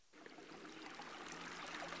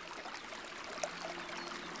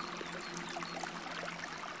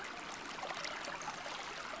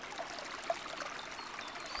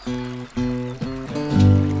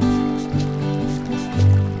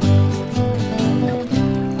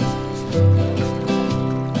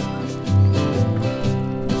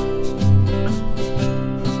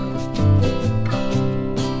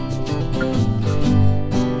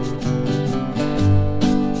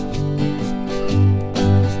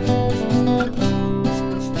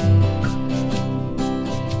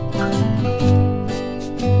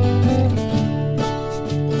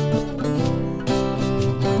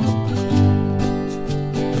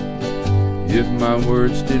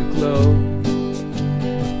words did glow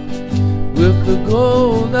with the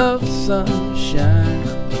gold of sunshine,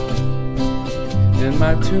 and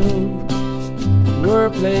my tunes were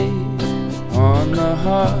played on the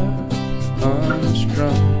harp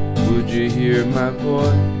unstrung. Would you hear my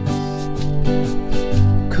voice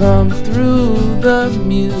come through the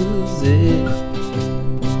music?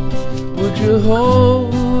 Would you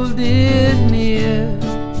hold it near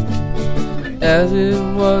as it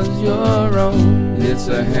was your own? It's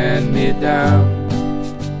a hand-me-down.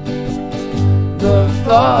 The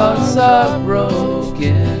thoughts are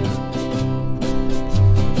broken,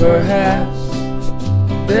 perhaps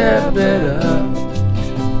they're better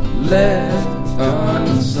left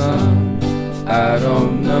unsung. I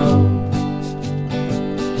don't know,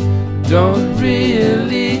 don't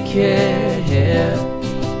really care.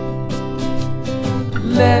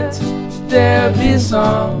 Let there be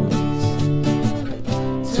songs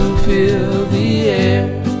to fill the air.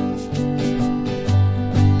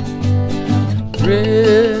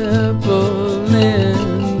 Rippling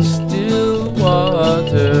still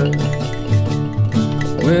water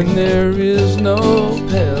when there is no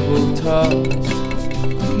pebble tossed,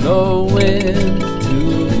 no wind to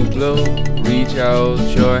blow. Reach out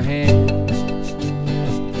your hand.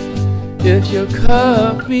 If your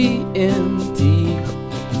cup be empty,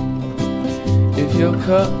 if your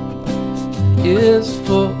cup is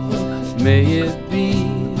full, may it be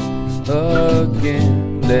again.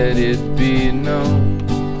 Let it be known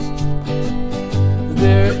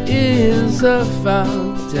there is a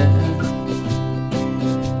fountain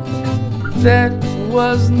that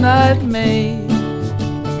was not made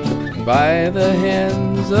by the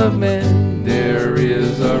hands of men. There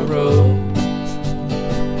is a road,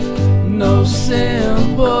 no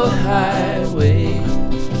simple highway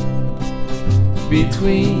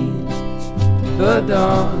between the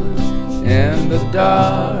dawn and the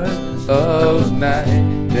dark of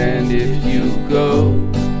night. And if you go,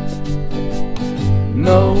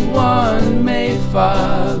 no one may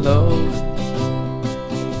follow.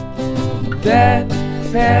 That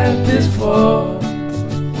path is for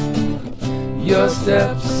your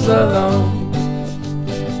steps alone.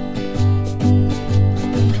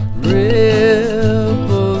 Rippling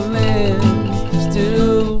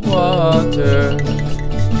still water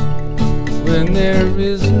when there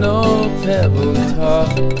is no pebble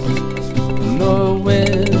tossed, no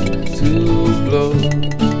wind to blow.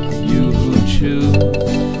 You who choose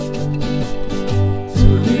to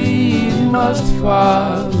lead must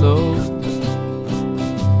follow.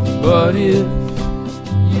 But if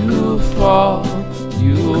you fall,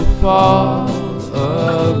 you'll fall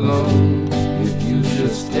alone. If you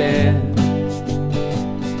should stand,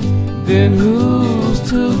 then who's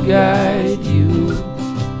to guide you?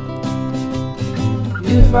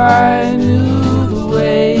 If I knew the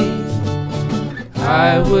way,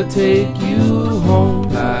 I would take you home.